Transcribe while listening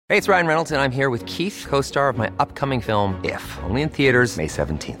Hey, it's Ryan Reynolds, and I'm here with Keith, co-star of my upcoming film, If, only in theaters May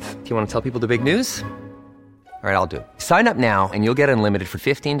 17th. Do you want to tell people the big news? All right, I'll do it. Sign up now and you'll get unlimited for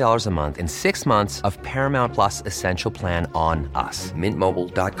 $15 a month and 6 months of Paramount Plus Essential Plan on us.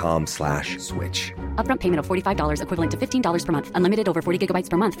 MintMobile.com/switch. Upfront payment of $45 equivalent to $15 per month. Unlimited over 40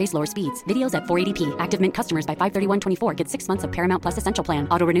 gigabytes per month. Face lower speeds. Videos at 480p. Active Mint customers by 531.24 get 6 months of Paramount Plus Essential Plan.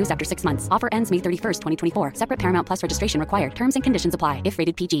 Auto renews after 6 months. Offer ends May 31st, 2024. Separate Paramount Plus registration required. Terms and conditions apply if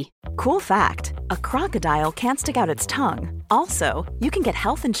rated PG. Cool fact, a crocodile can't stick out its tongue. Also, you can get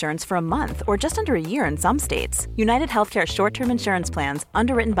health insurance for a month or just under a year in some states. United Healthcare short-term insurance plans,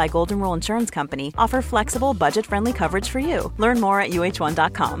 underwritten by Golden Rule Insurance Company, offer flexible, budget-friendly coverage for you. Learn more at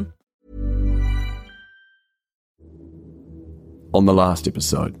uh1.com. On the last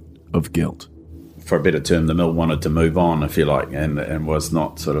episode of Guilt. For a better term, the mill wanted to move on, if you like, and was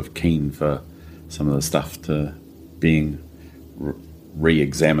not sort of keen for some of the stuff to being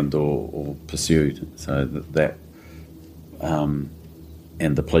re-examined or pursued. So that and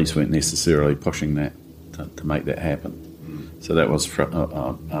the police weren't necessarily pushing that to make that happen. So that was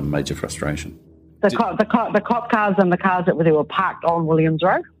a major frustration. The cop cars and the cars that were parked on Williams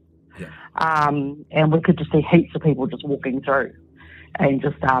Road. Yeah. And we could just see heaps of people just walking through and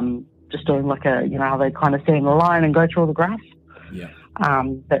just doing like a, you know, how they kind of stand in a line and go through all the grass. Yeah.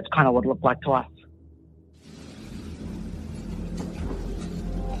 That's kind of what it looked like to us.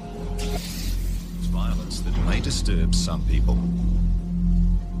 It's violence that may disturb some people.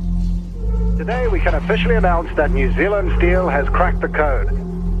 Today we can officially announce that New Zealand Steel has cracked the code.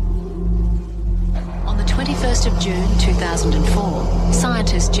 On the 21st of June 2004,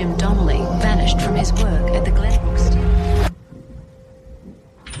 scientist Jim Donnelly vanished from his work at the Glenbrook Steel.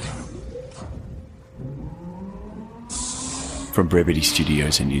 From Brevity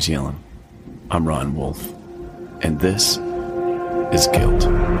Studios in New Zealand, I'm Ryan Wolf, and this is Guilt.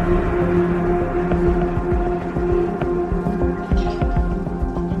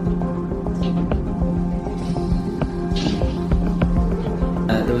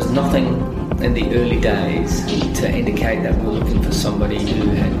 There was nothing in the early days to indicate that we were looking for somebody who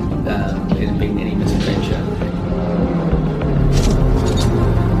had been in any misadventure.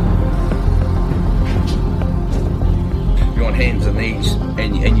 You're on hands and knees,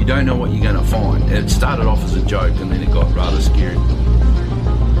 and you don't know what you're going to find. It started off as a joke, and then it got rather scary.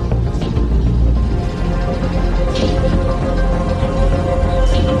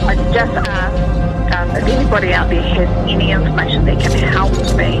 I just asked if anybody out there has any information that can help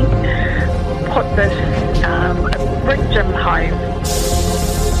me put this victim home.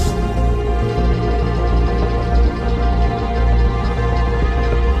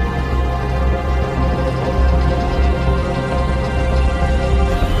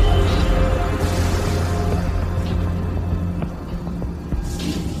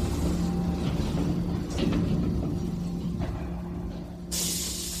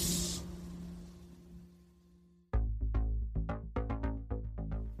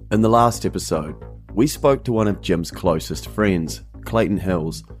 In the last episode, we spoke to one of Jim's closest friends, Clayton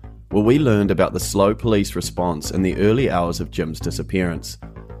Hills, where we learned about the slow police response in the early hours of Jim's disappearance.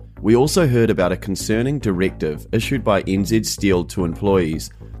 We also heard about a concerning directive issued by NZ Steel to employees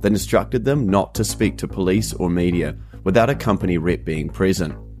that instructed them not to speak to police or media without a company rep being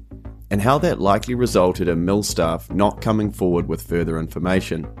present, and how that likely resulted in mill staff not coming forward with further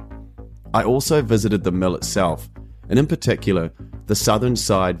information. I also visited the mill itself, and in particular, the southern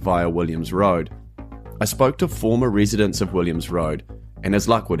side via Williams Road. I spoke to former residents of Williams Road, and as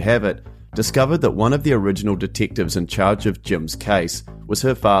luck would have it, discovered that one of the original detectives in charge of Jim's case was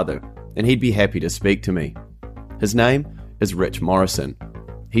her father, and he'd be happy to speak to me. His name is Rich Morrison.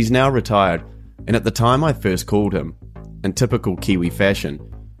 He's now retired, and at the time I first called him, in typical Kiwi fashion,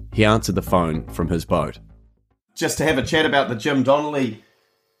 he answered the phone from his boat. Just to have a chat about the Jim Donnelly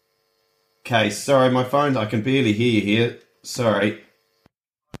case. Sorry, my phone, I can barely hear you here. Sorry.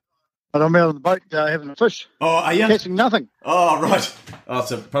 But I'm out on the boat having a fish. Oh, are you? Catching nothing. Oh, right. Oh,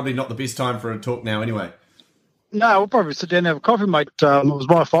 so probably not the best time for a talk now anyway. No, we'll probably sit down and have a coffee, mate. It was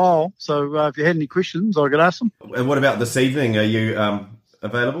my file, so if you had any questions, I could ask them. And what about this evening? Are you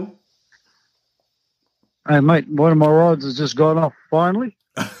available? Hey, mate, one of my rides has just gone off, finally.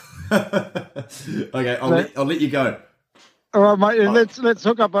 Okay, I'll let you go. All right, mate, and let's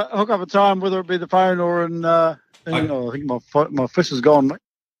hook up a time, whether it be the phone or I think my fish is gone, mate.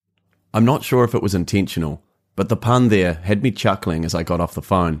 I'm not sure if it was intentional, but the pun there had me chuckling as I got off the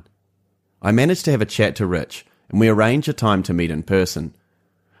phone. I managed to have a chat to Rich, and we arranged a time to meet in person.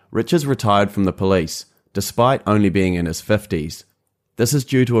 Rich is retired from the police, despite only being in his 50s. This is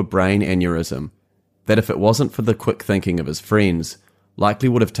due to a brain aneurysm, that if it wasn't for the quick thinking of his friends, likely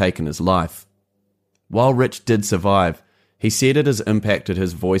would have taken his life. While Rich did survive, he said it has impacted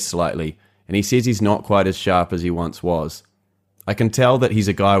his voice slightly, and he says he's not quite as sharp as he once was. I can tell that he's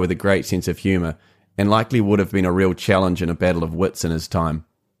a guy with a great sense of humour, and likely would have been a real challenge in a battle of wits in his time.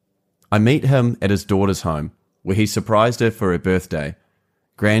 I meet him at his daughter's home, where he surprised her for her birthday,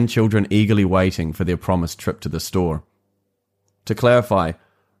 grandchildren eagerly waiting for their promised trip to the store. To clarify,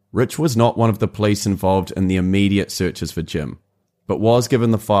 Rich was not one of the police involved in the immediate searches for Jim, but was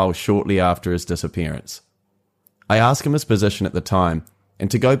given the file shortly after his disappearance. I ask him his position at the time,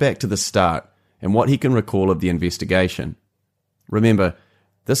 and to go back to the start and what he can recall of the investigation. Remember,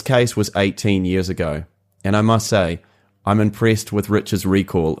 this case was 18 years ago, and I must say, I'm impressed with Rich's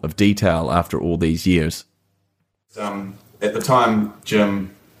recall of detail after all these years. At the time,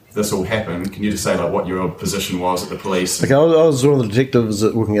 Jim, this all happened, can you just say what your position was at the police? Okay, I was one of the detectives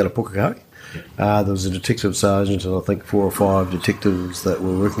working out of Pukekohe. There was a detective sergeant and I think 4 or 5 detectives that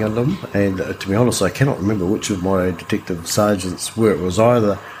were working under him. And to be honest, I cannot remember which of my detective sergeants were. It was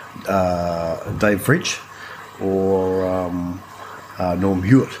either Dave French or Norm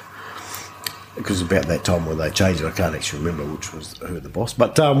Hewitt. Because about that time when they changed it, I can't actually remember which was who the boss.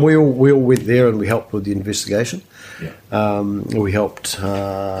 But we all went there and we helped with the investigation. Yeah. We helped.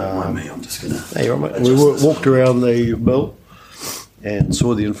 Don't mind me. I'm just gonna. Hey, right, mate. We walked around the mill and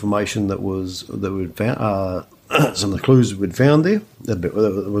saw the information that we'd found. Some of the clues we'd found there. It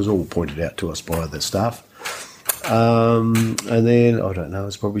was all pointed out to us by the staff. And then I don't know.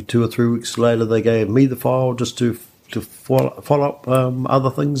 It's probably 2 or 3 weeks later they gave me the file just to follow up other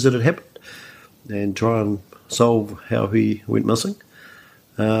things that had happened and try and solve how he went missing.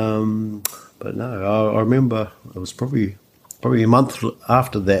 But no, I remember it was probably a month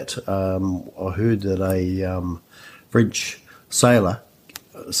after that. I heard that a French sailor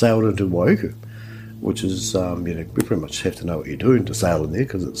sailed into Waiuku, which is we pretty much have to know what you're doing to sail in there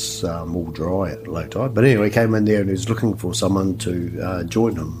because it's all dry at low tide. But anyway, he came in there and he was looking for someone to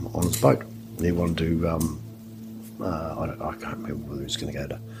join him on his boat. And he wanted to. I can't remember whether he was going to go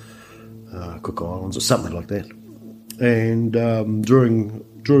to Cook Islands or something like that. And during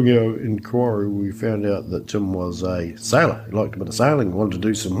our inquiry, we found out that Jim was a sailor. He liked a bit of sailing, wanted to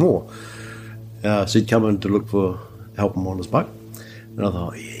do some more. So he'd come in to help him on his boat. And I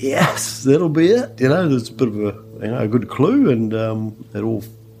thought, yes, that'll be it. There's a bit of a good clue, and it all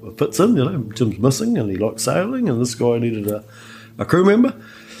fits in. Jim's missing, and he likes sailing, and this guy needed a crew member.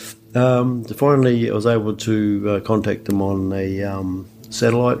 Finally, I was able to contact him on a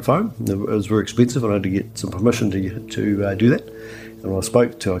satellite phone. It was very expensive, and I had to get some permission to do that. And I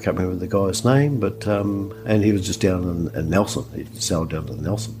spoke to, I can't remember the guy's name, but and he was just down in Nelson. He sailed down to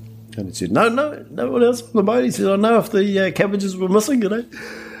Nelson. And he said, no one else on the boat. He said, I know if the cabbages were missing,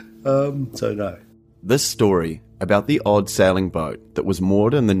 So no. This story about the odd sailing boat that was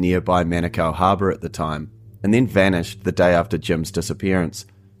moored in the nearby Manukau harbour at the time and then vanished the day after Jim's disappearance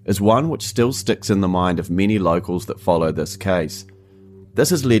is one which still sticks in the mind of many locals that follow this case.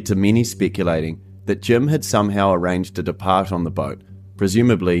 This has led to many speculating that Jim had somehow arranged to depart on the boat,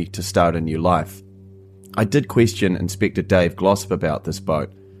 presumably to start a new life. I did question Inspector Dave Glossop about this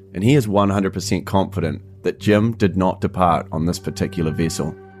boat, and he is 100% confident that Jim did not depart on this particular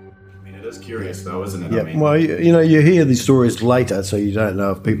vessel. I mean, it is curious though, isn't it? Yeah, well, you hear these stories later, so you don't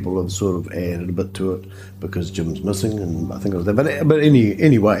know if people have sort of added a bit to it because Jim's missing, and I think it was that. But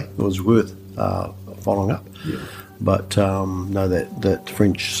anyway, it was worth following up. Yeah. But no, that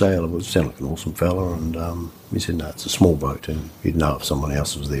French sailor sounded like an awesome fella, and he said, no, it's a small boat, and he'd know if someone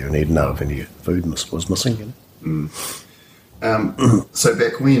else was there, and he'd know if any food was missing. So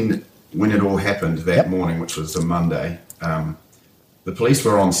back when it all happened that morning, which was a Monday, the police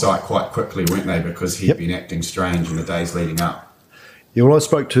were on site quite quickly, weren't they? Because he'd been acting strange in the days leading up. Yeah, well, I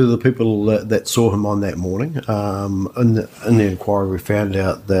spoke to the people that saw him on that morning. In the inquiry, we found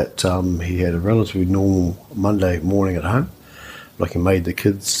out that he had a relatively normal Monday morning at home. Like he made the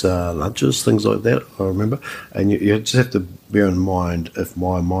kids lunches, things like that, I remember. And you just have to bear in mind if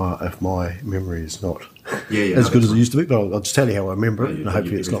my memory is not as good as it used to be. But I'll just tell you how I remember it, and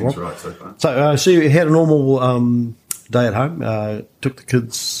hopefully it's not wrong. Right so far. So she had a normal day at home, took the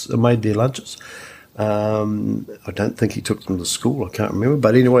kids and made their lunches. I don't think he took them to school, I can't remember.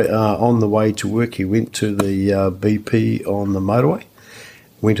 But anyway, on the way to work, he went to the BP on the motorway,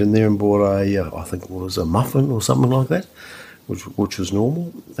 went in there and bought I think it was a muffin or something like that, which was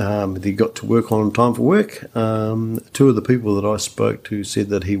normal. He got to work on time for work. 2 of the people that I spoke to said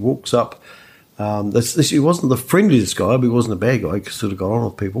that he walks up. He wasn't the friendliest guy, but he wasn't a bad guy. He sort of got on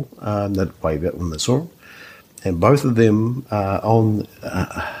with people. They'd wave out when they saw him. And both of them, on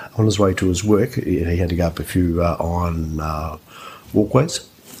his way to his work, he had to go up a few iron walkways.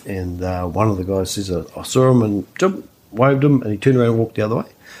 And one of the guys says, I saw him and Jim waved him, and he turned around and walked the other way.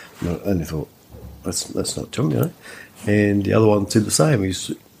 And I thought, that's not Jim, you know. And the other one said the same.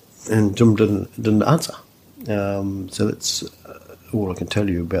 And Jim didn't answer. So that's all I can tell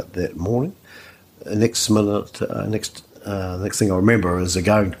you about that morning. Next thing I remember is we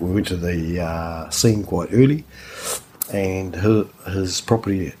went to the scene quite early, and his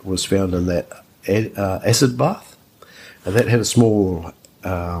property was found in that acid bath, and that had a small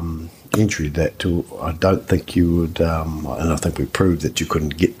entry that I don't think you would, and I think we proved that you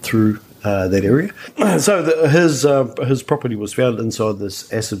couldn't get through that area. So his property was found inside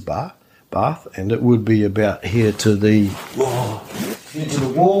this acid bath, and it would be about here to the wall.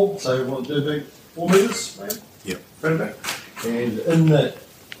 So what do you think? 4 metres, man? Yep. Right back. And in that,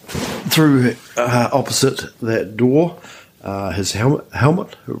 through opposite that door, his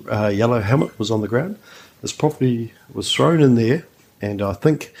helmet, yellow helmet, was on the ground. His property was thrown in there, and I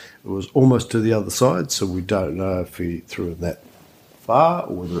think it was almost to the other side, so we don't know if he threw it that far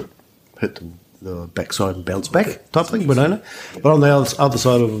or whether it hit the backside and bounced back type thing, we don't know. But on the other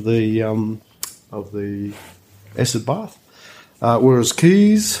side of the acid bath were his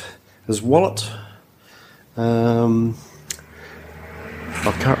keys, his wallet. I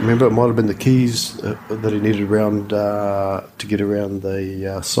can't remember. It might have been the keys that he needed around to get around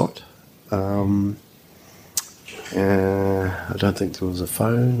the site. I don't think there was a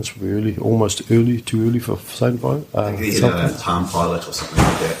phone. It's really almost too early for phone. I think he had a Palm Pilot or something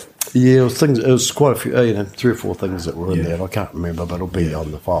like that. Yeah, it was things. It was quite a few, 3 or 4 things that were in there. I can't remember, but it'll be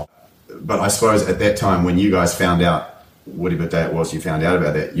on the file. But I suppose at that time, when you guys found out, whatever day it was you found out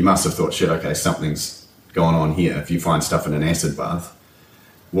about that, you must have thought, shit, okay, something's going on here. If you find stuff in an acid bath,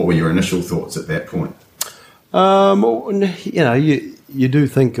 what were your initial thoughts at that point? You do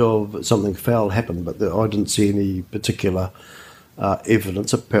think of something foul happened, but I didn't see any particular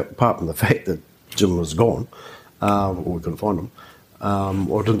evidence apart from the fact that Jim was gone, or we couldn't find him.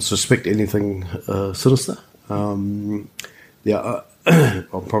 I didn't suspect anything sinister. I'm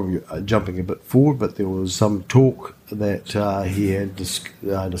probably jumping a bit forward, but there was some talk that he had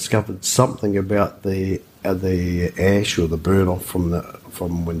discovered something about the ash or the burn off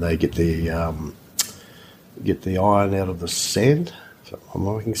from when they get the iron out of the sand. So am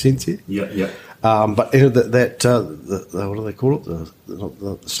I making sense here? Yeah. But what do they call it?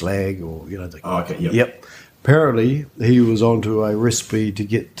 The slag, or okay. Yep. Apparently, he was onto a recipe to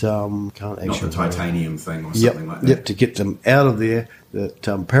get not the titanium thing or something like that. Yep, to get them out of there. That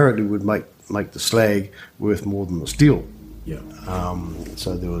apparently would make the slag worth more than the steel. Yeah.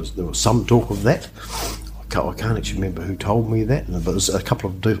 So there was some talk of that. I can't actually remember who told me that, but there was a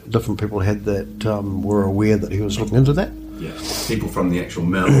couple of different people had that were aware that he was looking into that. Yeah. People from the actual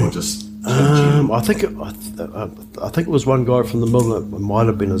mill, or just. I think it was one guy from the mill. It might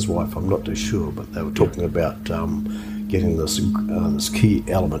have been his wife. I'm not too sure, but they were talking about getting this key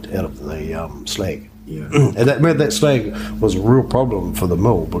element out of the slag. Yeah. And that slag was a real problem for the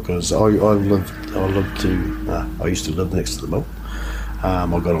mill, because I used to live next to the mill. I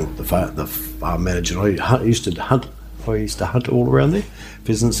got on with the farm manager. I used to hunt all around there,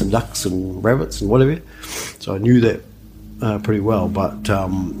 pheasants and ducks and rabbits and whatever. So I knew that pretty well. But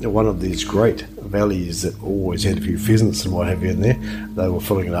one of these great valleys that always had a few pheasants and what have you in there, they were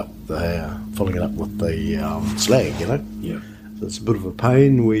filling it up with the slag, Yeah. So it's a bit of a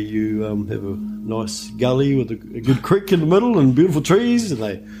pain where you have a nice gully with a good creek in the middle and beautiful trees, and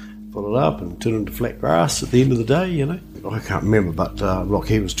they fill it up and turn into flat grass at the end of the day, I can't remember, but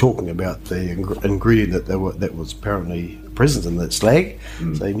he was talking about the ingredient that was apparently present in that slag.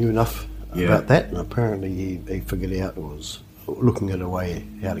 So he knew enough about that, and apparently he figured out, was looking at a way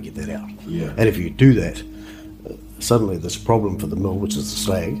how to get that out. Yeah. And if you do that, suddenly this problem for the mill, which is the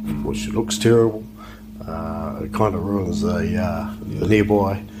slag, which looks terrible, it kind of ruins the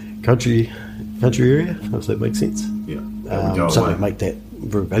nearby country area, if that makes sense. Yeah. Suddenly make that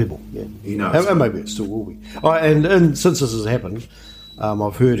very valuable. Yeah. And maybe it still will be. And since this has happened,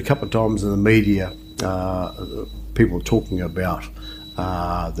 I've heard a couple of times in the media people talking about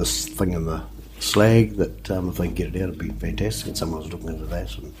this thing in the slag, that if they can get it out, it'd be fantastic, and someone was looking into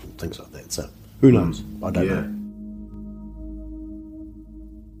that and things like that. So who knows? I don't know.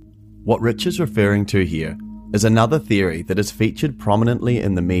 What Rich is referring to here is another theory that is featured prominently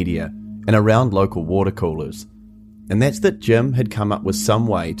in the media and around local water coolers, and that's that Jim had come up with some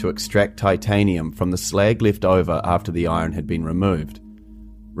way to extract titanium from the slag left over after the iron had been removed.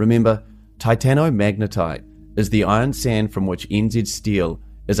 Remember, titanomagnetite is the iron sand from which NZ Steel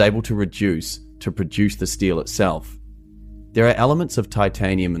is able to reduce to produce the steel itself. There are elements of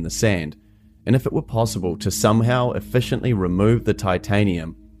titanium in the sand, and if it were possible to somehow efficiently remove the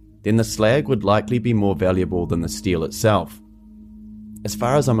titanium, then the slag would likely be more valuable than the steel itself. As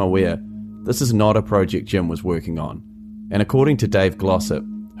far as I'm aware, this is not a project Jim was working on, and according to Dave Glossop,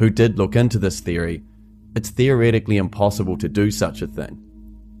 who did look into this theory, it's theoretically impossible to do such a thing.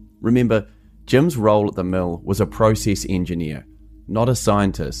 Remember, Jim's role at the mill was a process engineer, not a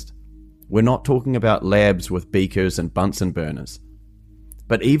scientist. We're not talking about labs with beakers and Bunsen burners.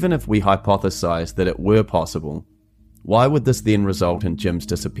 But even if we hypothesize that it were possible, why would this then result in Jim's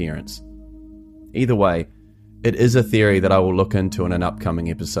disappearance? Either way, it is a theory that I will look into in an upcoming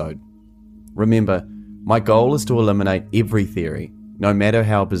episode. Remember, my goal is to eliminate every theory, no matter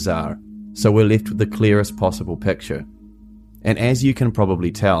how bizarre, so we're left with the clearest possible picture. And as you can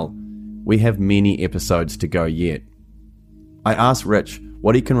probably tell, we have many episodes to go yet. I asked Rich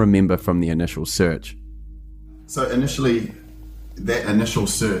what he can remember from the initial search. So initially, that initial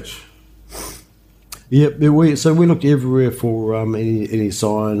search... Yeah, we looked everywhere for any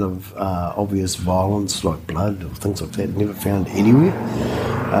sign of obvious violence, like blood or things like that. Never found anywhere.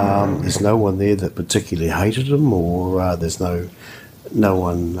 There's no one there that particularly hated him, or there's no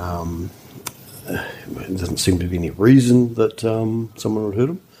one. There doesn't seem to be any reason that someone would hurt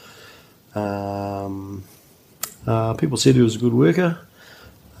him. People said he was a good worker.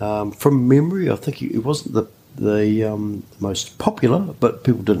 From memory, I think he wasn't the most popular, but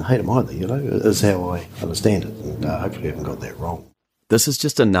people didn't hate him either, is how I understand it, and hopefully I haven't got that wrong. This is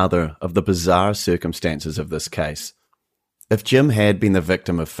just another of the bizarre circumstances of this case. If Jim had been the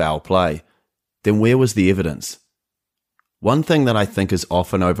victim of foul play, then where was the evidence? One thing that I think is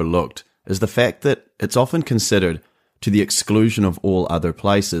often overlooked is the fact that it's often considered, to the exclusion of all other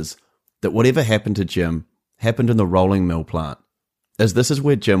places, that whatever happened to Jim happened in the rolling mill plant, as this is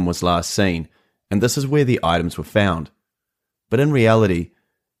where Jim was last seen, and this is where the items were found. But in reality,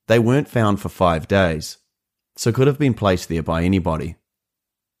 they weren't found for 5 days, so could have been placed there by anybody.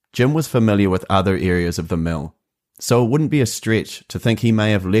 Jim was familiar with other areas of the mill, so it wouldn't be a stretch to think he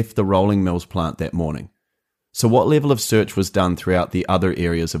may have left the rolling mills plant that morning. So what level of search was done throughout the other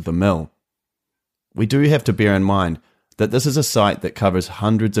areas of the mill? We do have to bear in mind that this is a site that covers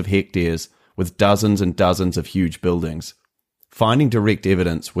hundreds of hectares with dozens and dozens of huge buildings. Finding direct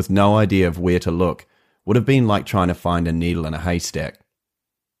evidence with no idea of where to look would have been like trying to find a needle in a haystack.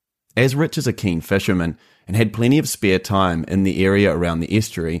 As Rich is a keen fisherman and had plenty of spare time in the area around the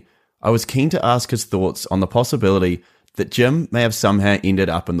estuary, I was keen to ask his thoughts on the possibility that Jim may have somehow ended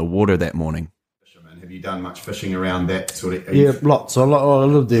up in the water that morning. Have you done much fishing around that sort of... Yeah, lots. I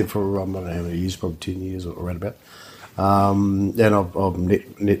lived there for, I don't know how many years, probably 10 years or around about. And I've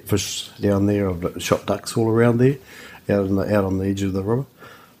net fished down there. I've shot ducks all around there, out on the edge of the river.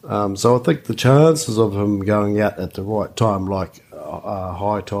 So I think the chances of him going out at the right time, like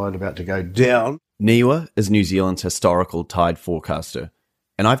high tide about to go down... NIWA is New Zealand's historical tide forecaster,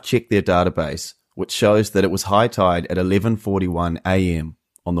 and I've checked their database, which shows that it was high tide at 11:41 a.m.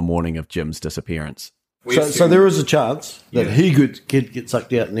 on the morning of Jim's disappearance. So there is a chance that he could get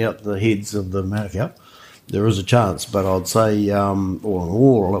sucked out and out the heads of the Manukau. There is a chance, but I'd say all in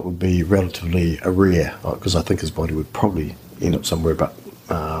all it would be relatively rare, because I think his body would probably end up somewhere. But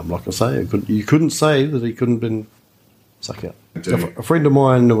like I say, you couldn't say that he couldn't have been sucked out. A friend of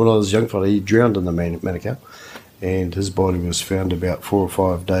mine, when I was a young fella, he drowned in the Manukau, and his body was found about 4 or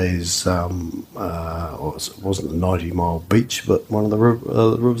 5 days. It wasn't the 90-mile beach, but one of the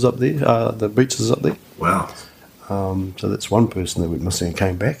rivers up there, the beaches up there. Wow! So that's one person that went missing and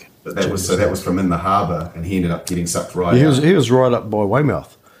came back. But that was from in the harbour, and he ended up getting sucked right out. He was right up by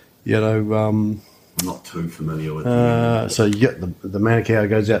Weymouth. I'm not too familiar with so you get the Manukau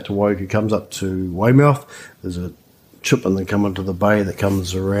goes out to Woke, it comes up to Weymouth. There's a chip and then come into the bay that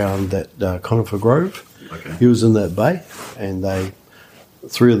comes around that Conifer Grove. Okay. He was in that bay, and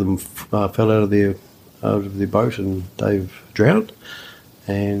 3 of them fell out of their boat, and Dave drowned.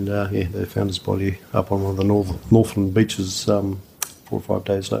 And they found his body up on one of the Northland beaches 4 or 5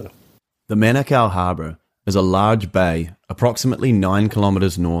 days later. The Manukau Harbour is a large bay approximately 9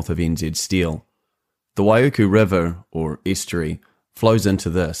 kilometres north of NZ Steel. The Waiuku River, or estuary, flows into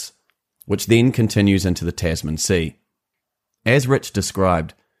this, which then continues into the Tasman Sea. As Rich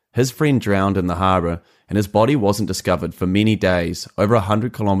described, his friend drowned in the harbour and his body wasn't discovered for many days over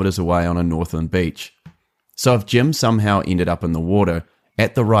 100 kilometres away on a Northland beach. So if Jim somehow ended up in the water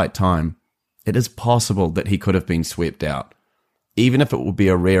at the right time, it is possible that he could have been swept out. Even if it would be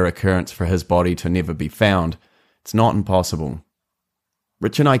a rare occurrence for his body to never be found, it's not impossible.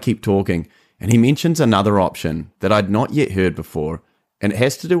 Rich and I keep talking, and he mentions another option that I'd not yet heard before, and it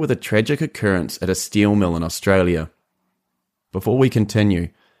has to do with a tragic occurrence at a steel mill in Australia. Before we continue,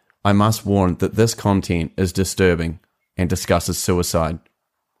 I must warn that this content is disturbing and discusses suicide.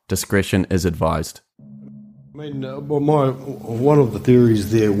 Discretion is advised. I mean, one of the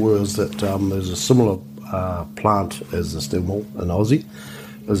theories there was that there's a similar plant as the steel mill in Aussie,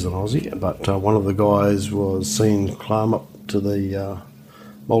 but one of the guys was seen climb up to the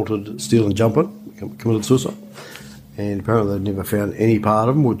malted steel and jump in, committed suicide, and apparently they'd never found any part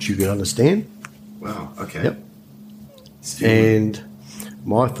of him, which you could understand. Wow, okay. Yep. And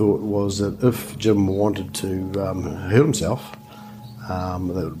my thought was that if Jim wanted to hurt himself, that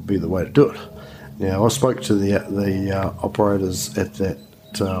would be the way to do it. Now, I spoke to the operators at that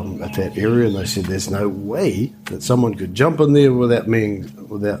area, and they said there's no way that someone could jump in there without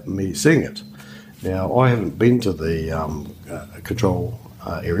me seeing it. Now, I haven't been to the control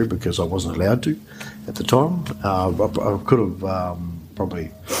area because I wasn't allowed to at the time. I could have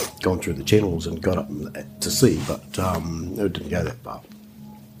probably gone through the channels and got up to see, but it didn't go that far.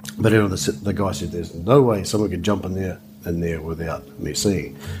 But anyway, the guy said there's no way someone could jump in there without me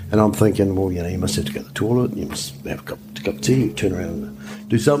seeing. And I'm thinking, well, you must have to go to the toilet, you must have a cup of tea, turn around and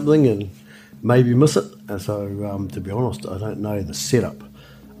do something and maybe miss it. And so, to be honest, I don't know the setup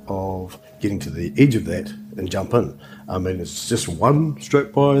of getting to the edge of that and jump in. I mean, it's just one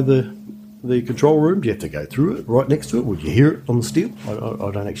stroke by the control room. Do you have to go through it, right next to it? Would you hear it on the steel?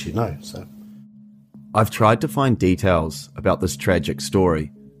 I don't actually know. So, I've tried to find details about this tragic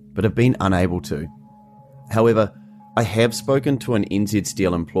story, but have been unable to. However, I have spoken to an NZ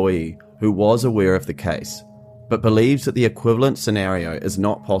Steel employee who was aware of the case, but believes that the equivalent scenario is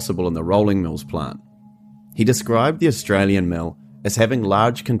not possible in the rolling mills plant. He described the Australian mill as having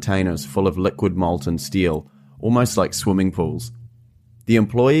large containers full of liquid molten steel, almost like swimming pools. The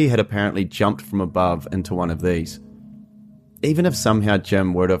employee had apparently jumped from above into one of these. Even if somehow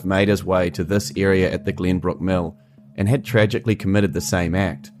Jim would have made his way to this area at the Glenbrook mill and had tragically committed the same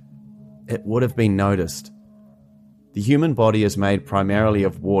act, it would have been noticed. The human body is made primarily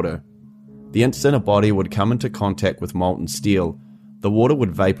of water. The instant a body would come into contact with molten steel, the water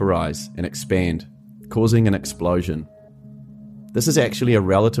would vaporize and expand, causing an explosion. This is actually a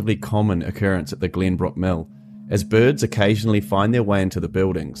relatively common occurrence at the Glenbrook mill, as birds occasionally find their way into the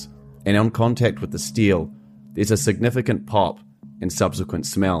buildings, and on contact with the steel, there's a significant pop and subsequent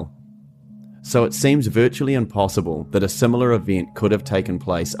smell. So it seems virtually impossible that a similar event could have taken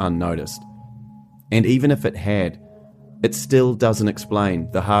place unnoticed. And even if it had, it still doesn't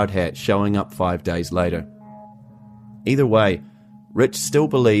explain the hard hat showing up 5 days later. Either way, Rich still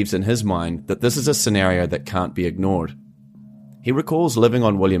believes in his mind that this is a scenario that can't be ignored. He recalls living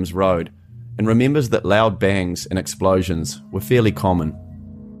on Williams Road and remembers that loud bangs and explosions were fairly common.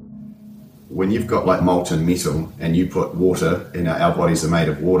 When you've got like molten metal and you put water, our bodies are made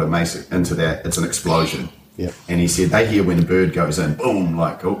of water, into that, it's an explosion. Yep. And he said they hear when a bird goes in, boom,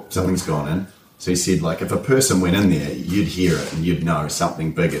 like, oh, something's gone in. So he said, like, if a person went in there, you'd hear it and you'd know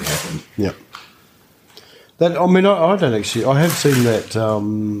something big had happened. Yep. I don't actually. I have seen that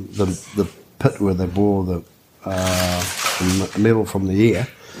the pit where they bore the metal from the air.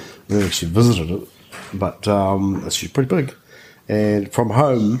 We actually visited it, but it's pretty big. And from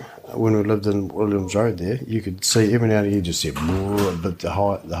home, when we lived in Williams Road, there you could see every now and then you just see but the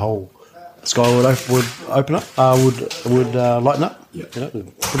whole sky would open up, would lighten up. Yep. Pretty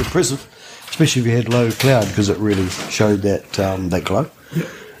impressive. Especially if you had low cloud, because it really showed that glow. Yeah.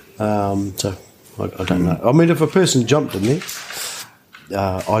 So I don't know. I mean, if a person jumped in there,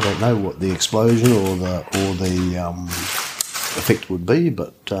 I don't know what the explosion or the effect would be,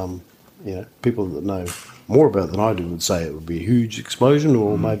 but people that know more about it than I do would say it would be a huge explosion,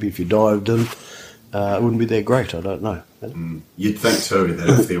 or maybe if you dived in, it wouldn't be that great. I don't know. You'd think too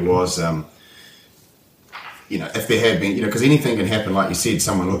that if there was. If there had been, because anything can happen, like you said,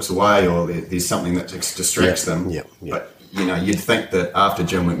 someone looks away or there's something that distracts them. Yeah. But, you'd think that after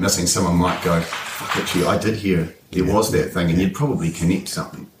Jim went missing, someone might go, fuck, actually, I did hear there was that thing, and you'd probably connect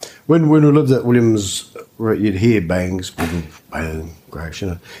something. When we lived at Williams, you'd hear bangs, bang, crash,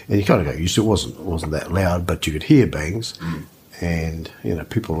 and you kind of got used to it. It wasn't that loud, but you could hear bangs. And,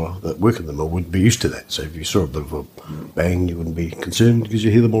 people that work in the mill would be used to that. So if you saw a bit of a bang, you wouldn't be concerned because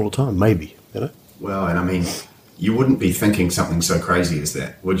you hear them all the time, maybe, Well, and I mean, you wouldn't be thinking something so crazy as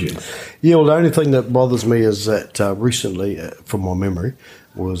that, would you? Yeah, well, the only thing that bothers me is that recently, from my memory,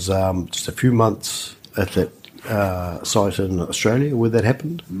 was just a few months at that site in Australia where that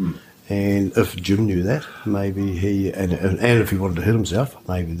happened. And if Jim knew that, maybe and if he wanted to hit himself,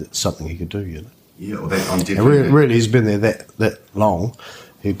 maybe that's something he could do, Yeah, well, that I'm definitely... And really, he's been there that long,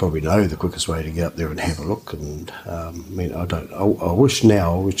 he'd probably know the quickest way to get up there and have a look. And I wish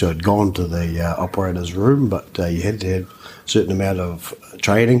I'd gone to the operator's room, but you had to have a certain amount of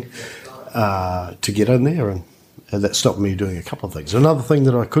training to get in there, and that stopped me doing a couple of things. Another thing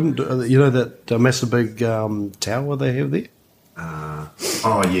that I couldn't do, that massive big tower they have there?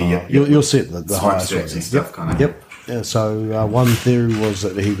 You'll see it, the highest one. Stuff, kind of. Yep. Yeah, so one theory was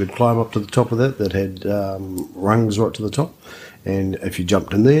that he would climb up to the top of that had rungs right to the top, and if you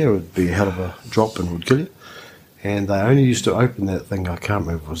jumped in there, it would be a hell of a drop and would kill you. And they only used to open that thing, I can't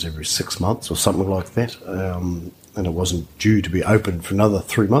remember if it was every 6 months or something like that, and it wasn't due to be opened for another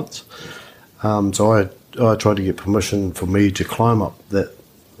 3 months. So I tried to get permission for me to climb up that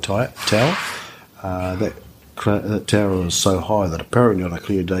tower. That tower is so high that apparently on a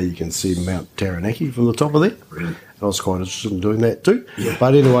clear day you can see Mount Taranaki from the top of there. Really? I was quite interested in doing that too. Yeah.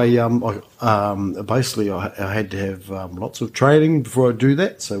 But anyway, basically I had to have lots of training before I do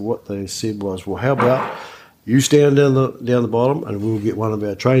that. So what they said was, well, how about you stand down the bottom and we'll get one of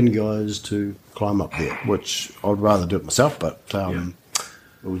our trained guys to climb up there, which I'd rather do it myself, but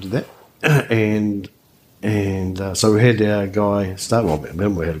we did that. And so we had our guy start. Well,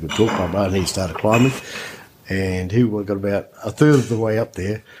 remember we had a good talk, and he started climbing, and he got about a third of the way up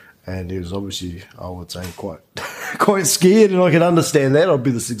there, and he was obviously, I would say, quite scared, and I can understand that. I'd be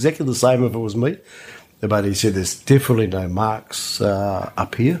exactly the same if it was me. But he said there's definitely no marks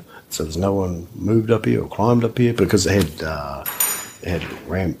up here, so there's no one moved up here or climbed up here, because it had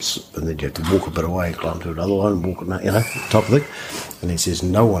ramps, and then you had to walk a bit away and climb to another one and walk, top of it. And he says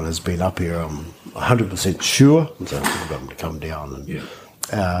no one has been up here. I'm 100% sure. So I got them to come down and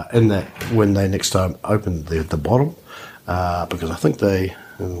in that when they next time opened the bottom, because I think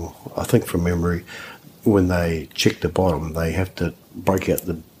from memory, when they check the bottom, they have to break out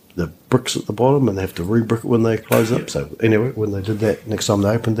the bricks at the bottom, and they have to re-brick it when they close up. So anyway, when they did that, next time they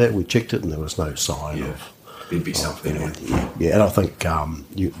opened that, we checked it, and there was no sign of. There'd be something. Yeah, and I think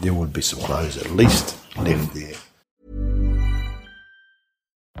there would be some clothes at least left there.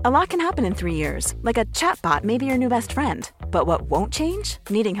 A lot can happen in 3 years, like a chatbot may be your new best friend. But what won't change?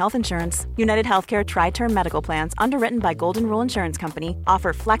 Needing health insurance. United Healthcare Tri-Term Medical Plans, underwritten by Golden Rule Insurance Company,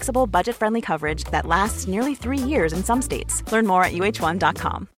 offer flexible, budget-friendly coverage that lasts nearly 3 years in some states. Learn more at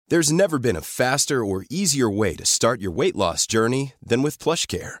UH1.com. There's never been a faster or easier way to start your weight loss journey than with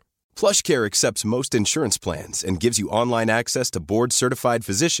PlushCare. PlushCare accepts most insurance plans and gives you online access to board-certified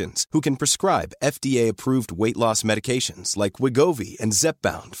physicians who can prescribe FDA-approved weight loss medications like Wegovy and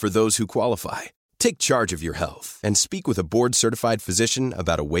Zepbound for those who qualify. Take charge of your health and speak with a board-certified physician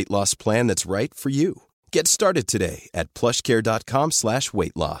about a weight loss plan that's right for you. Get started today at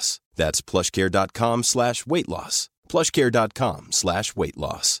plushcare.com/weightloss. That's plushcare.com/weightloss.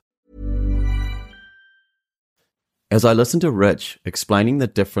 plushcare.com/weightloss. As I listened to Rich explaining the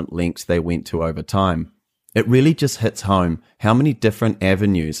different lengths they went to over time, it really just hits home how many different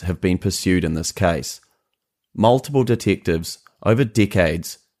avenues have been pursued in this case. Multiple detectives, over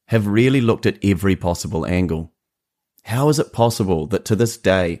decades, have really looked at every possible angle. How is it possible that to this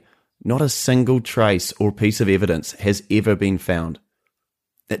day, not a single trace or piece of evidence has ever been found?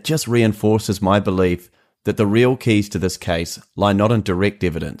 It just reinforces my belief that the real keys to this case lie not in direct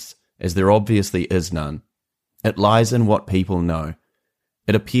evidence, as there obviously is none. It lies in what people know.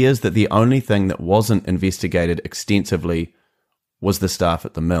 It appears that the only thing that wasn't investigated extensively was the staff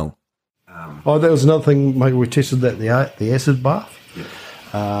at the mill. That was another thing, mate. We tested that the acid bath. Yeah.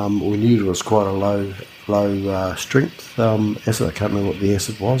 We knew it was quite a low strength acid. I can't remember what the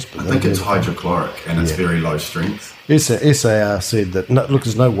acid was, but I think it's hydrochloric, and it's very low strength. SAR said that look,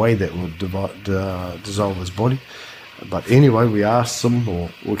 there's no way that would dissolve his body. But anyway, we asked them, or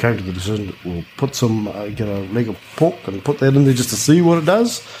we came to the decision that we'll put some, get a leg of pork and put that in there just to see what it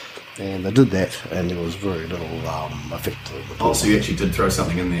does. And they did that, and there was very little effect. So you actually did throw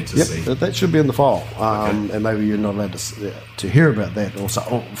something in there to see? Yep, that should be in the file. Okay. And maybe you're not allowed to hear about that, or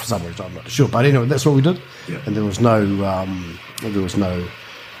for some reason, I'm not sure. But anyway, that's what we did. Yep. And there was no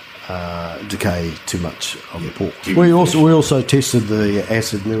decay too much on the pork. We also tested the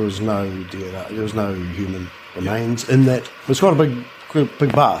acid, and there was no DNA, there was no human remains in that. It was quite a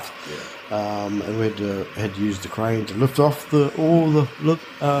big bath. Yeah. And we had to use the crane to lift off the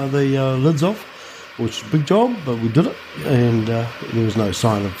lids off, which is a big job, but we did it. And there was no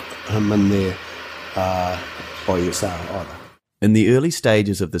sign of him in there by ESR either. In the early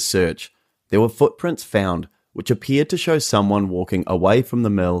stages of the search, there were footprints found which appeared to show someone walking away from the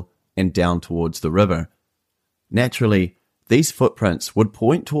mill and down towards the river. Naturally, these footprints would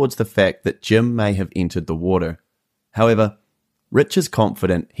point towards the fact that Jim may have entered the water. However, Rich is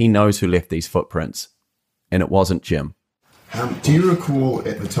confident he knows who left these footprints, and it wasn't Jim. Do you recall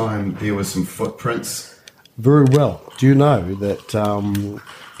at the time there were some footprints? Very well. Do you know that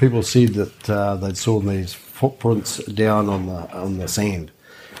people said that they saw these footprints down on the sand?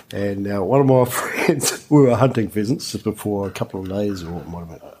 And one of my friends, we were hunting pheasants just before a couple of days, or it might have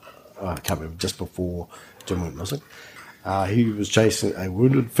been, I can't remember, just before Jim went missing. He was chasing a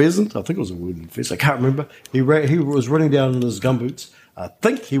wounded pheasant. I think it was a wounded pheasant. I can't remember. He was running down in his gumboots. I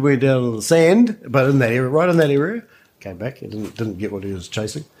think he went down in the sand, but in that area, right in that area. Came back. He didn't get what he was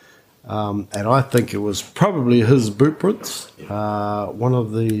chasing. And I think it was probably his boot prints. One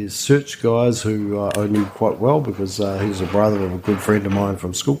of the search guys who I knew quite well because he's a brother of a good friend of mine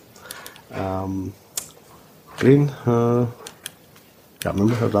from school. Glenn, can't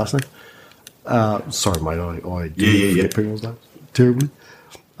remember her last name. Sorry, mate, I forget people's names terribly.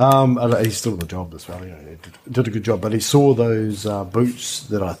 He's still in the job as well. You know, he did a good job, but he saw those boots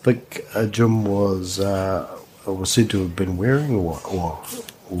that I think Jim was said to have been wearing, or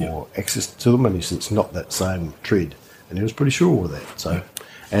access to them, and he said it's not that same tread, and he was pretty sure of that. So,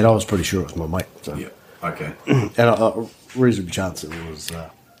 and I was pretty sure it was my mate. So. Yeah. Okay. And a reasonable chance it was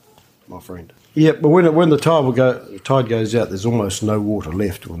my friend. Yeah, but when the tide goes out, there's almost no water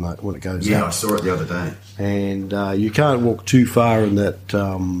left when it goes out. Yeah, I saw it the other day. And you can't walk too far in that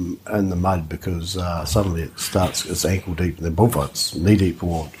in the mud because suddenly it's ankle deep, and then bullfights knee deep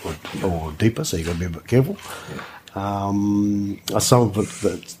or deeper, so you've got to be a bit careful. Some of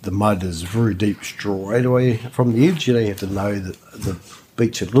it, the mud is very deep straight away from the edge. You know, you have to know the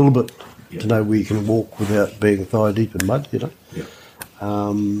beach a little bit to know where you can walk without being thigh deep in mud. You know. Yeah.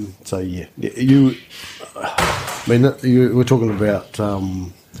 So yeah, you were talking about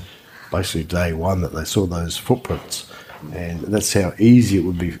basically day one that they saw those footprints, and that's how easy it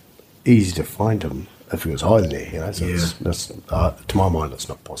would be to find him if he was hiding there. You know, so to my mind, it's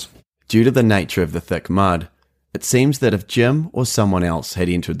not possible. Due to the nature of the thick mud, it seems that if Jim or someone else had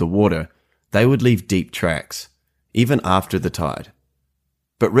entered the water, they would leave deep tracks, even after the tide.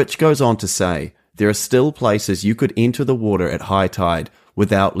 But Rich goes on to say there are still places you could enter the water at high tide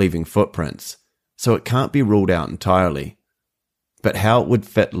without leaving footprints, so it can't be ruled out entirely. But how it would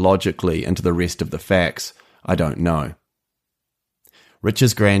fit logically into the rest of the facts, I don't know.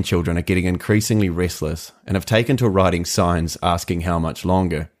 Rich's grandchildren are getting increasingly restless and have taken to writing signs asking how much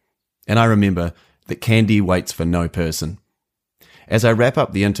longer. And I remember that candy waits for no person. As I wrap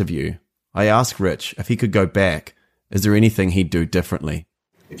up the interview, I ask Rich if he could go back. Is there anything he'd do differently?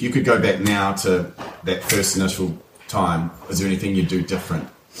 If you could go back now to that first initial time, is there anything you'd do different?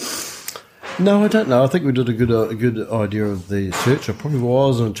 No, I don't know. I think we did a good idea of the search. I probably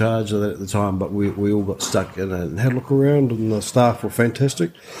was in charge of that at the time, but we all got stuck in it and had a look around, and the staff were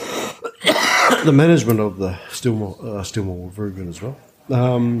fantastic. The management of the Stillmore were very good as well.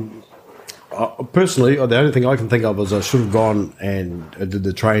 Personally, the only thing I can think of is I should have gone and did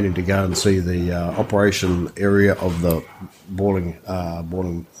the training to go and see the operation area of the boiling.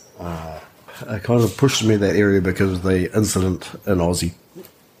 It kind of pushed me that area because of the incident in Aussie.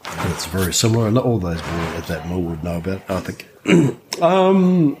 It's very similar, and all those boys at that mill would know about it, I think.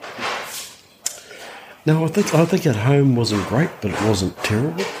 No, I think at home wasn't great, but it wasn't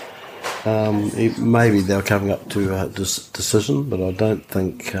terrible. Maybe they were coming up to a decision, but I don't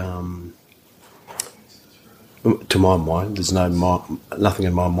think, to my mind, there's nothing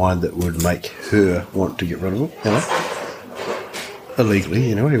in my mind that would make her want to get rid of him, you know? Illegally,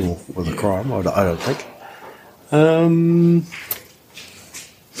 you know, with a crime, I don't think.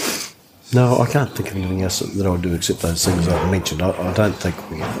 No, I can't think of anything else that I would do except those things I mentioned. I don't think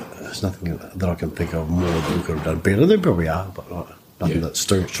there's nothing that I can think of more that we could have done better. There probably are, but nothing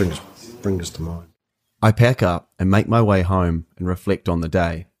that brings to mind. I pack up and make my way home and reflect on the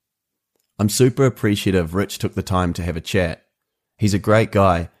day. I'm super appreciative Rich took the time to have a chat. He's a great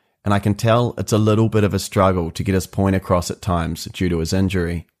guy, and I can tell it's a little bit of a struggle to get his point across at times due to his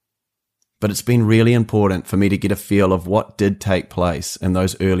injury. But it's been really important for me to get a feel of what did take place in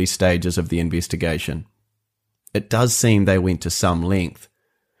those early stages of the investigation. It does seem they went to some length,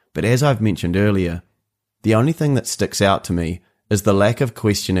 but as I've mentioned earlier, the only thing that sticks out to me is the lack of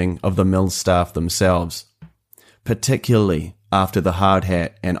questioning of the mill staff themselves, particularly after the hard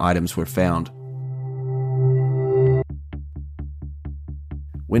hat and items were found.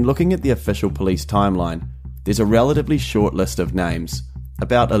 When looking at the official police timeline, there's a relatively short list of names,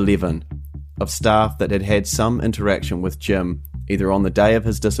 about 11, of staff that had had some interaction with Jim either on the day of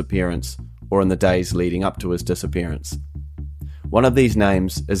his disappearance or in the days leading up to his disappearance. One of these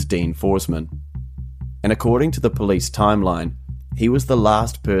names is Dean Forsman, and according to the police timeline, he was the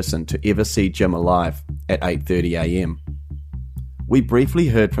last person to ever see Jim alive at 8:30 a.m. We briefly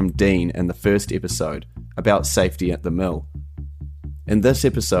heard from Dean in the first episode about safety at the mill, In this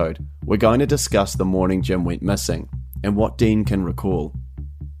episode, we're going to discuss the morning Jim went missing and what Dean can recall.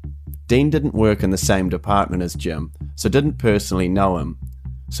 Dean didn't work in the same department as Jim, so didn't personally know him.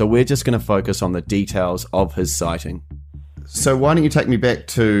 So we're just going to focus on the details of his sighting. So why don't you take me back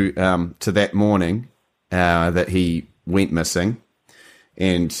to that morning that he went missing,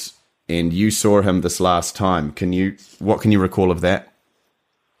 and you saw him this last time. What can you recall of that?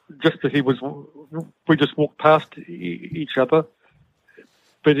 Just that we just walked past each other,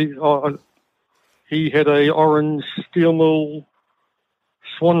 but he had a orange steel mill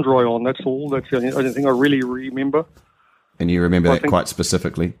swan dry on. That's all. That's the only thing I really remember. And you remember that quite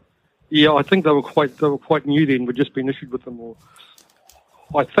specifically? Yeah, I think they were quite new then. We'd just been issued with them, or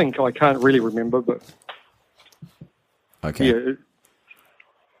I can't really remember, but okay. Yeah,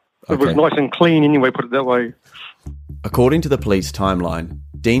 it was nice and clean anyway. Put it that way. According to the police timeline,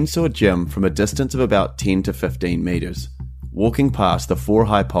 Dean saw Jim from a distance of about 10 to 15 metres, walking past the 4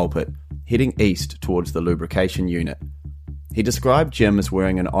 High pulpit, heading east towards the lubrication unit. He described Jim as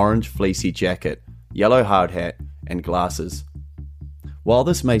wearing an orange fleecy jacket, yellow hard hat, and glasses. While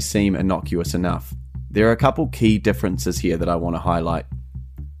this may seem innocuous enough, there are a couple key differences here that I want to highlight.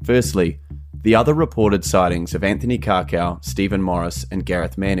 Firstly, the other reported sightings of Anthony Kakau, Stephen Morris, and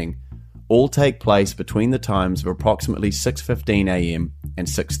Gareth Manning all take place between the times of approximately 6:15am and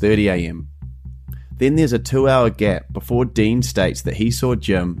 6:30am. Then there's a 2-hour gap before Dean states that he saw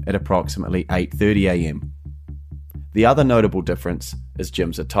Jim at approximately 8:30am. The other notable difference is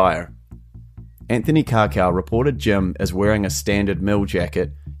Jim's attire. Anthony Kakau reported Jim as wearing a standard mill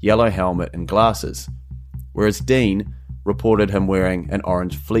jacket, yellow helmet, and glasses, whereas Dean reported him wearing an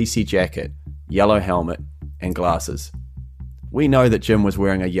orange fleecy jacket, yellow helmet, and glasses. We know that Jim was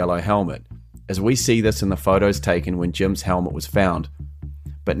wearing a yellow helmet, as we see this in the photos taken when Jim's helmet was found,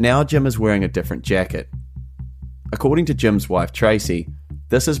 but now Jim is wearing a different jacket. According to Jim's wife Tracy,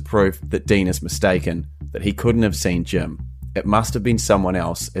 this is proof that Dean is mistaken, that he couldn't have seen Jim. It must have been someone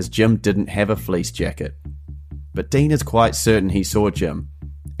else, as Jim didn't have a fleece jacket. But Dean is quite certain he saw Jim,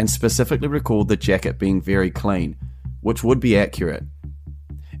 and specifically recalled the jacket being very clean, which would be accurate.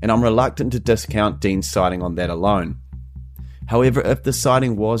 And I'm reluctant to discount Dean's sighting on that alone. However, if the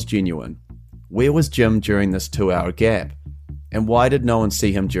sighting was genuine, where was Jim during this 2-hour gap? And why did no one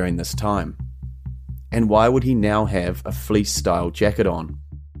see him during this time? And why would he now have a fleece-style jacket on?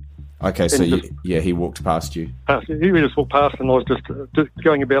 Okay, so he walked past you. He just walked past, and I was just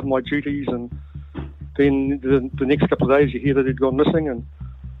going about my duties, and then the next couple of days you hear that he'd gone missing, and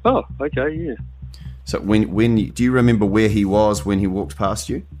oh, okay, yeah. So do you remember where he was when he walked past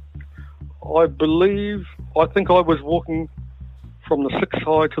you? I think I was walking from the 6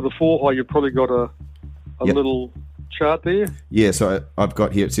 High to the 4 High. You've probably got a little chart there. Yeah, so I've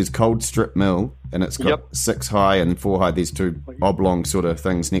got here, it says Cold Strip Mill, and it's got 6 High and 4 High, these two oblong sort of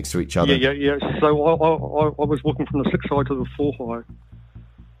things next to each other. Yeah. So I was walking from the 6 High to the 4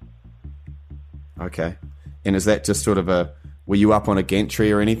 High. Okay. And is that just sort of were you up on a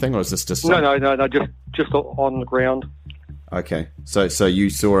gantry or anything, or is this just... No, just on the ground. Okay. So you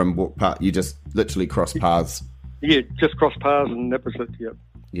saw him walk past, you just literally crossed paths? Yeah, just crossed paths, and that was it, yeah.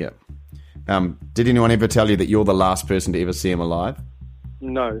 Yeah. Did anyone ever tell you that you're the last person to ever see him alive?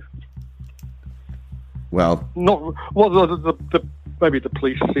 No. Well... maybe the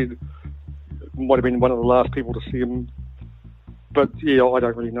police said might have been one of the last people to see him, but yeah, I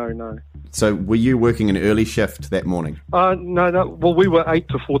don't really know, no. So were you working an early shift that morning? No. Well, we were 8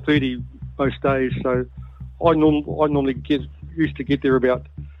 to 4:30 most days, so I normally used to get there about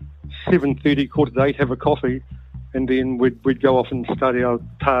 7:30, 7:45, have a coffee, and then we'd go off and study our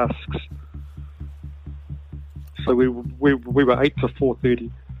tasks. So we were 8 to 4:30.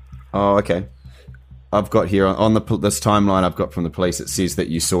 Oh, okay. I've got here on this timeline I've got from the police. It says that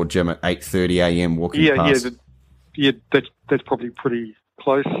you saw Jim at 8:30am walking past. That's probably pretty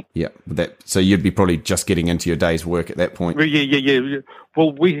close. Yeah, so you'd be probably just getting into your day's work at that point. Yeah.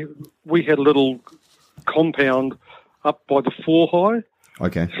 Well, we had a little compound up by the 4 High.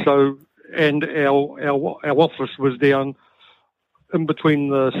 Okay. So, and our office was down in between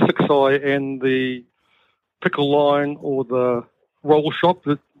the 6 High and the pickle line or the roll shop.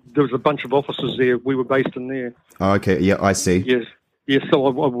 There was a bunch of offices there. We were based in there. Oh, okay. Yeah, I see. Yes. So I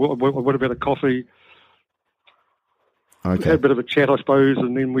would have had a coffee. Okay. Had a bit of a chat, I suppose,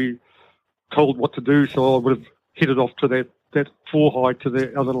 and then we told what to do. So I would have headed off to that 4 High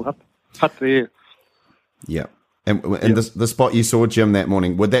to our little hut there. Yeah. And the spot you saw Jim that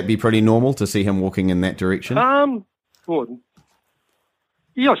morning, would that be pretty normal to see him walking in that direction? Well,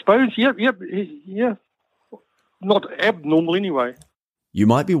 yeah, I suppose. Yeah. Not abnormal anyway. You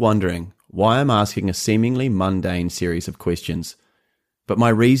might be wondering why I'm asking a seemingly mundane series of questions. but my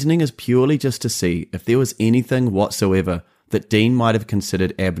reasoning is purely just to see if there was anything whatsoever that Dean might have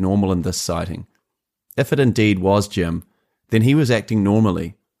considered abnormal in this sighting. If it indeed was Jim, then he was acting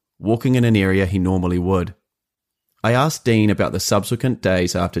normally, walking in an area he normally would. I asked Dean about the subsequent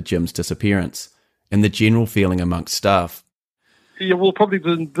days after Jim's disappearance and the general feeling amongst staff. Yeah, well, probably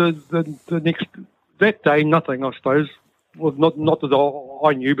the next, that day, nothing, I suppose. Well, not that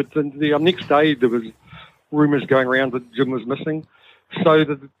I knew, but the next day there was rumours going around that Jim was missing. So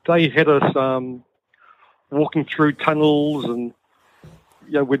that they had us walking through tunnels, and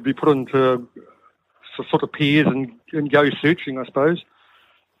we'd be put into sort of pairs and go searching, I suppose.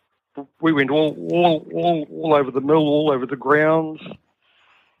 We went all over the mill, all over the grounds,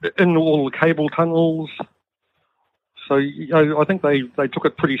 in all the cable tunnels. So I think they took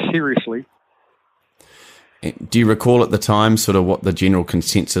it pretty seriously. Do you recall at the time sort of what the general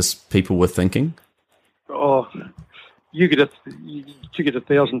consensus people were thinking? Oh, you get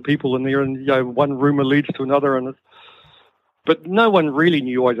 1,000 people in there, and one rumour leads to another, but no one really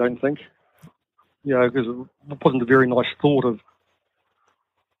knew, I don't think. Because it wasn't a very nice thought of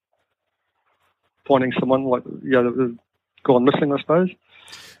finding someone like that had gone missing, I suppose.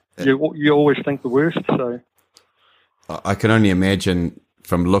 You always think the worst, so. I can only imagine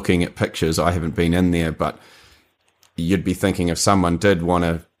from looking at pictures, I haven't been in there, but you'd be thinking if someone did want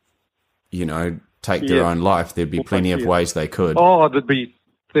to, take their own life, there'd be plenty of ways they could. Oh, there'd be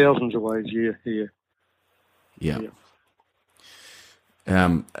thousands of ways, yeah.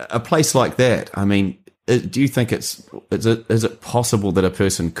 A place like that, I mean, do you think is it possible that a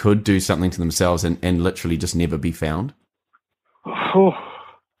person could do something to themselves and literally just never be found? Oh,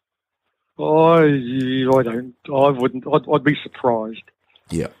 I don't. I wouldn't. I'd be surprised.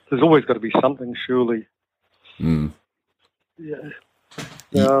 Yeah. There's always got to be something, surely. Mm. Yeah.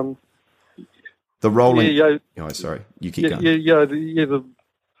 The rolling. Oh, sorry. You keep going.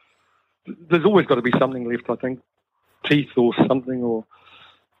 There's always got to be something left, I think. Teeth or something, or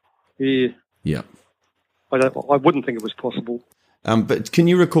Yeah. I wouldn't think it was possible. But can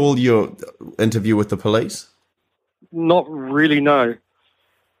you recall your interview with the police? Not really, no.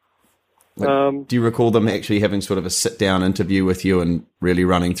 Do you recall them actually having sort of a sit-down interview with you and really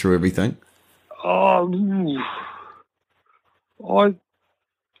running through everything? I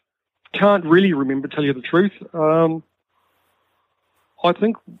can't really remember, tell you the truth. I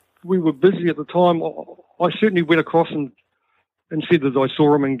think we were busy at the time. I certainly went across and said that I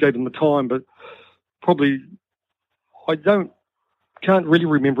saw him and gave him the time, but probably can't really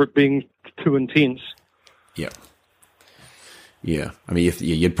remember it being too intense. Yeah. Yeah, I mean,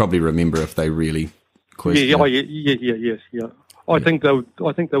 you'd probably remember if they really questioned. Yeah. I think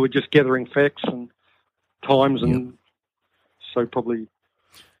they were just gathering facts and times, and so probably.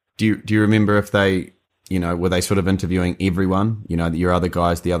 Do you remember if they, were they sort of interviewing everyone? Your other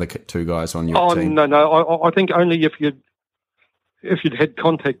guys, the other two guys on your team. No. I think only if you'd had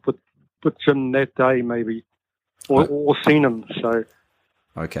contact with Jim that day, maybe, or seen him. So.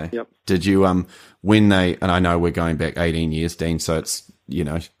 Okay. Yep. Did you when they, and I know we're going back 18 years, Dean, so it's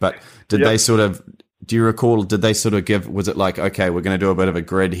but did they sort of, do you recall, did they sort of give, was it like, okay, we're going to do a bit of a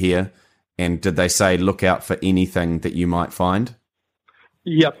grid here, and did they say look out for anything that you might find?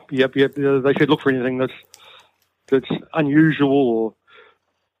 Yep. They said look for anything that's unusual, or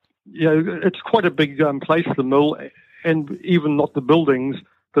it's quite a big place, the mill, and even not the buildings.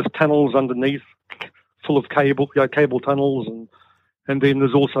 There's tunnels underneath, full of cable tunnels, and then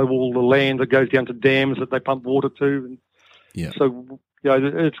there's also all the land that goes down to dams that they pump water to. And so,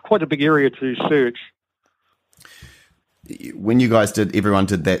 it's quite a big area to search. When you guys everyone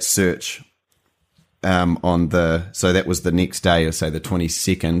did that search so that was the next day, or say the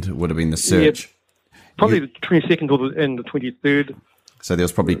 22nd would have been the search. Yeah, probably the 22nd and the 23rd. So there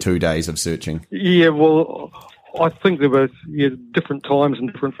was probably 2 days of searching. Yeah, well, I think there were different times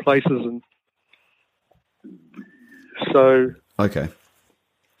and different places, and so. Okay.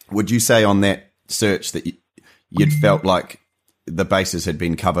 Would you say on that search that you'd felt like the bases had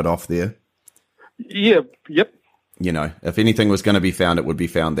been covered off there? Yeah, yep. If anything was going to be found, it would be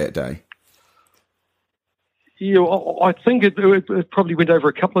found that day. Yeah, I think it probably went over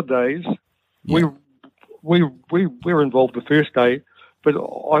a couple of days. Yeah. We were involved the first day, but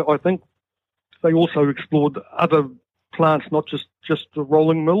I think they also explored other plants, not just the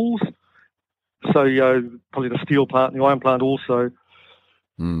rolling mills. So probably the steel plant, the iron plant also.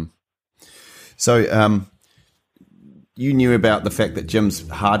 So you knew about the fact that Jim's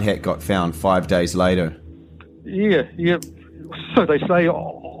hard hat got found 5 days later. Yeah. So they say.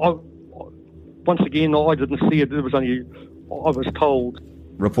 Once again, I didn't see it. It was only I was told.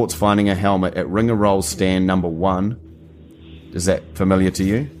 Reports finding a helmet at Ringaroll stand number 1. Is that familiar to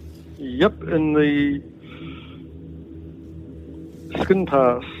you? Yep, in the Skin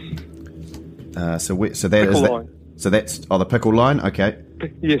Pass. So that Pickle is that. line. So that's the pickle line. Okay.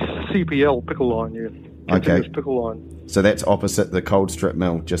 Yes, CPL Pickle Line. Yeah. Okay. Continuous Pickle Line. So that's opposite the cold strip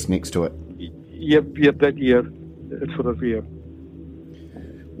mill, just next to it. Yep. It's sort of, yeah.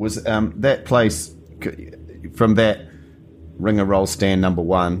 Was that place, from that ringer roll stand number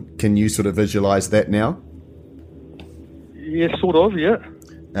 1, can you sort of visualise that now? Yeah, sort of, yeah.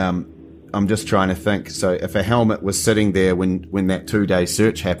 I'm just trying to think. So if a helmet was sitting there when that 2-day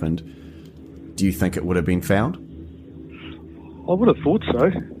search happened, do you think it would have been found? I would have thought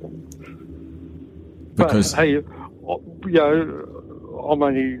so. Because, but, hey, you know, I'm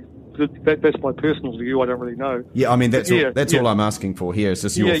only... That's my personal view. I don't really know. Yeah, I mean that's all I'm asking for here. Is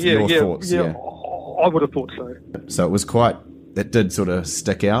just your thoughts. Yeah, I would have thought so. So it was that did sort of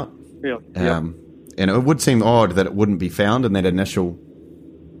stick out. Yeah. And it would seem odd that it wouldn't be found in that initial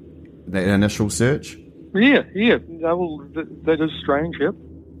search. Yeah. No, well, that is strange. Yep.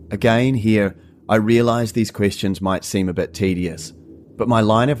 Again, here I realise these questions might seem a bit tedious, but my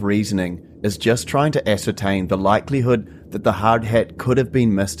line of reasoning is just trying to ascertain the likelihood that the hard hat could have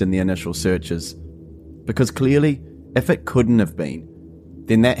been missed in the initial searches. Because clearly, if it couldn't have been,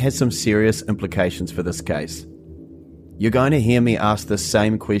 then that has some serious implications for this case. You're going to hear me ask this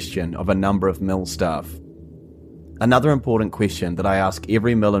same question of a number of mill staff. Another important question that I ask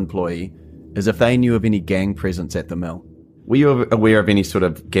every mill employee is if they knew of any gang presence at the mill. Were you aware of any sort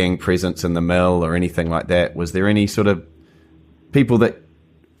of gang presence in the mill or anything like that? Was there any sort of people that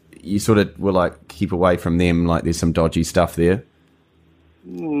you sort of were like, keep away from them, like there's some dodgy stuff there?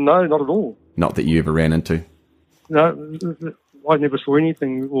 No, not at all. Not that you ever ran into? No, I never saw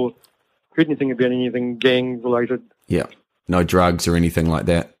anything or heard anything about anything gang-related. Yeah, no drugs or anything like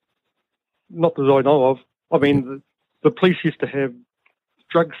that? Not that I know of. I mean, the police used to have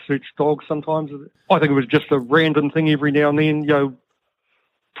drug search dogs sometimes. I think it was just a random thing every now and then, you know,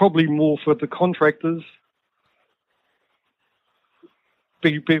 probably more for the contractors. So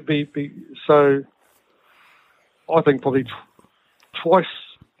I think probably twice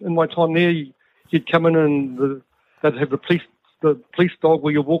in my time there, you'd come in and they'd have the police dog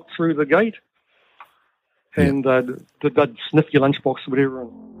where you walk through the gate, and they'd sniff your lunchbox or whatever.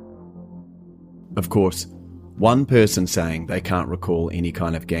 Of course, one person saying they can't recall any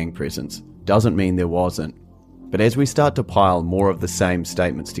kind of gang presence doesn't mean there wasn't. But as we start to pile more of the same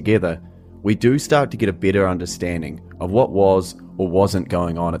statements together, we do start to get a better understanding of what was or wasn't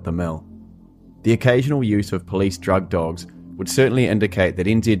going on at the mill. The occasional use of police drug dogs would certainly indicate that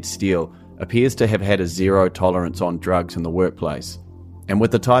NZ Steel appears to have had a zero tolerance on drugs in the workplace. And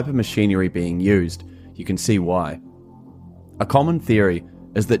with the type of machinery being used, you can see why. A common theory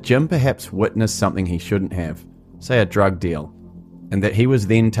is that Jim perhaps witnessed something he shouldn't have, say a drug deal, and that he was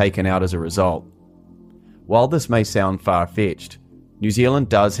then taken out as a result. While this may sound far-fetched, New Zealand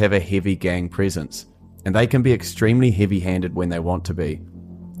does have a heavy gang presence, and they can be extremely heavy-handed when they want to be.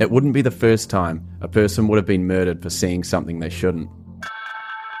 It wouldn't be the first time a person would have been murdered for seeing something they shouldn't.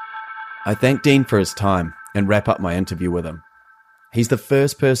 I thank Dean for his time and wrap up my interview with him. He's the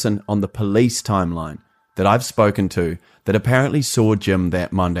first person on the police timeline that I've spoken to that apparently saw Jim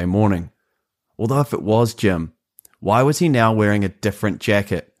that Monday morning. Although if it was Jim, why was he now wearing a different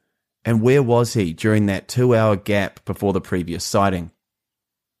jacket? And where was he during that 2-hour gap before the previous sighting?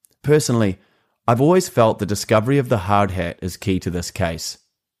 Personally, I've always felt the discovery of the hard hat is key to this case.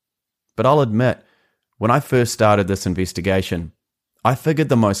 But I'll admit, when I first started this investigation, I figured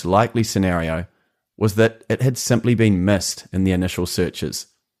the most likely scenario was that it had simply been missed in the initial searches,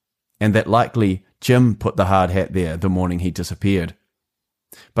 and that likely Jim put the hard hat there the morning he disappeared.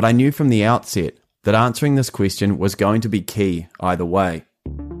 But I knew from the outset that answering this question was going to be key either way.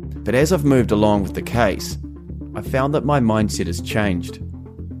 But as I've moved along with the case, I found that my mindset has changed.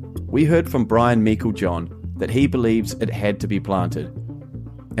 We heard from Brian Meiklejohn that he believes it had to be planted,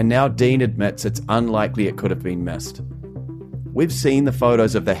 and now Dean admits it's unlikely it could have been missed. We've seen the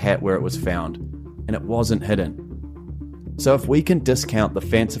photos of the hat where it was found, and it wasn't hidden. So if we can discount the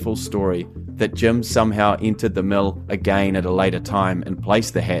fanciful story that Jim somehow entered the mill again at a later time and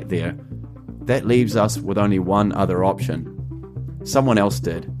placed the hat there, that leaves us with only one other option. Someone else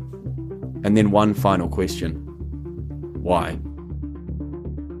did. And then one final question. Why?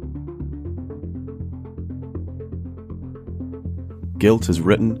 Guilt is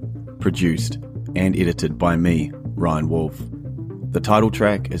written, produced, and edited by me, Ryan Wolf. The title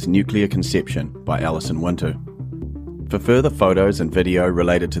track is Nuclear Conception by Alison Winter. For further photos and video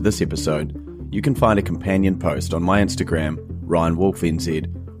related to this episode, you can find a companion post on my Instagram, Ryan Wolf NZ,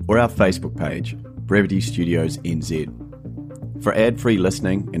 or our Facebook page, Brevity Studios NZ. For ad-free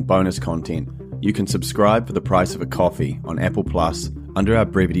listening and bonus content, you can subscribe for the price of a coffee on Apple Plus under our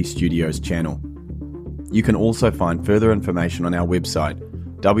Brevity Studios channel. You can also find further information on our website,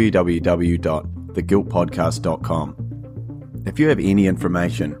 www.theguiltpodcast.com. If you have any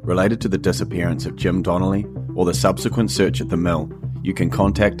information related to the disappearance of Jim Donnelly or the subsequent search at the mill, you can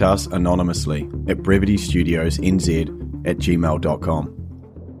contact us anonymously at brevitystudiosnz@gmail.com.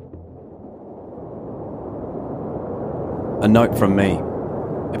 A note from me.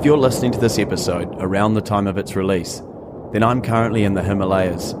 If you're listening to this episode around the time of its release, then I'm currently in the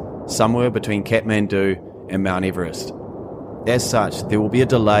Himalayas, somewhere between Kathmandu and Mount Everest. As such, there will be a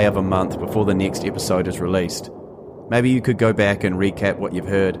delay of a month before the next episode is released. Maybe you could go back and recap what you've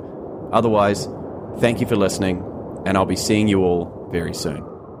heard. Otherwise, thank you for listening, and I'll be seeing you all very soon.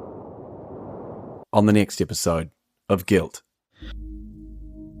 On the next episode of Guilt.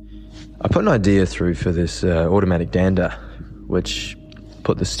 I put an idea through for this automatic dander, which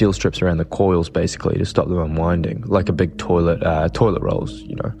put the steel strips around the coils basically to stop them unwinding, like a big toilet rolls,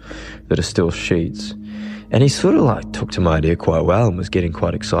 that are still sheets. And he sort of like took to my idea quite well and was getting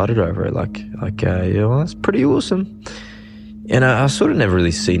quite excited over it, that's pretty awesome. And I sort of never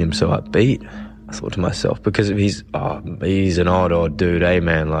really seen him so upbeat, I thought to myself, because he's an odd dude,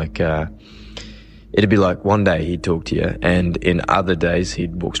 man, it'd be like one day he'd talk to you, and in other days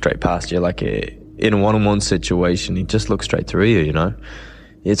he'd walk straight past you, in a one-on-one situation, he'd just look straight through you,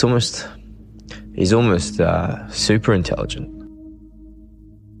 He's almost super intelligent.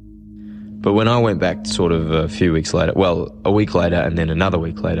 But when I went back sort of a few weeks later, a week later and then another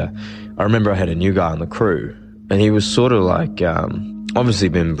week later, I remember I had a new guy on the crew, and he was sort of obviously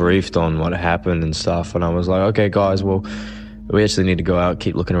been briefed on what happened and stuff, and I was like, okay guys, we actually need to go out,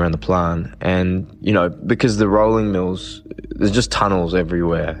 keep looking around the plant. And, because the rolling mills, there's just tunnels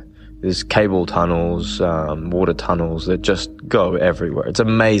everywhere. There's cable tunnels, water tunnels that just go everywhere. It's a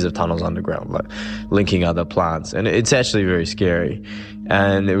maze of tunnels underground, linking other plants. And it's actually very scary.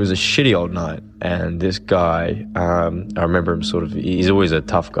 And it was a shitty old night. And this guy, I remember him he's always a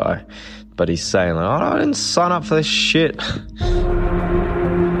tough guy, but he's saying I didn't sign up for this shit.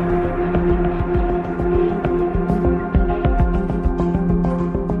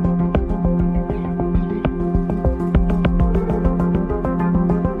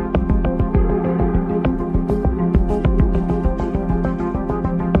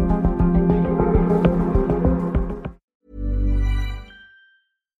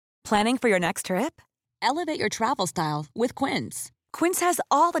 Planning for your next trip? Elevate your travel style with Quince. Quince has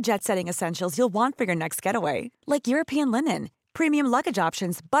all the jet-setting essentials you'll want for your next getaway, like European linen, premium luggage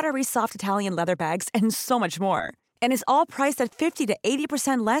options, buttery soft Italian leather bags, and so much more. And is all priced at 50 to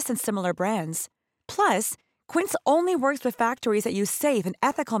 80% less than similar brands. Plus, Quince only works with factories that use safe and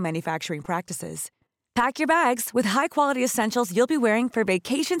ethical manufacturing practices. Pack your bags with high-quality essentials you'll be wearing for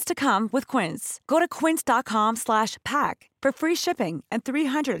vacations to come with Quince. Go to quince.com/pack for free shipping and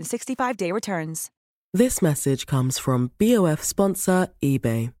 365-day returns. This message comes from BOF sponsor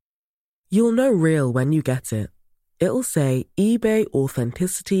eBay. You'll know real when you get it. It'll say eBay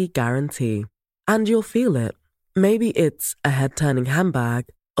Authenticity Guarantee. And you'll feel it. Maybe it's a head-turning handbag,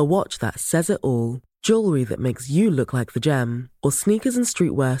 a watch that says it all, jewelry that makes you look like the gem, or sneakers and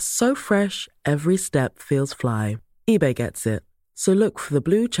streetwear so fresh, every step feels fly. eBay gets it. So look for the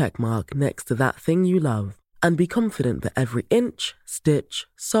blue check mark next to that thing you love, and be confident that every inch, stitch,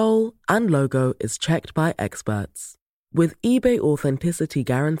 sole, and logo is checked by experts. With eBay Authenticity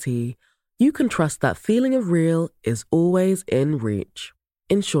Guarantee, you can trust that feeling of real is always in reach.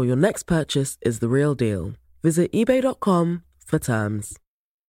 Ensure your next purchase is the real deal. Visit ebay.com for terms.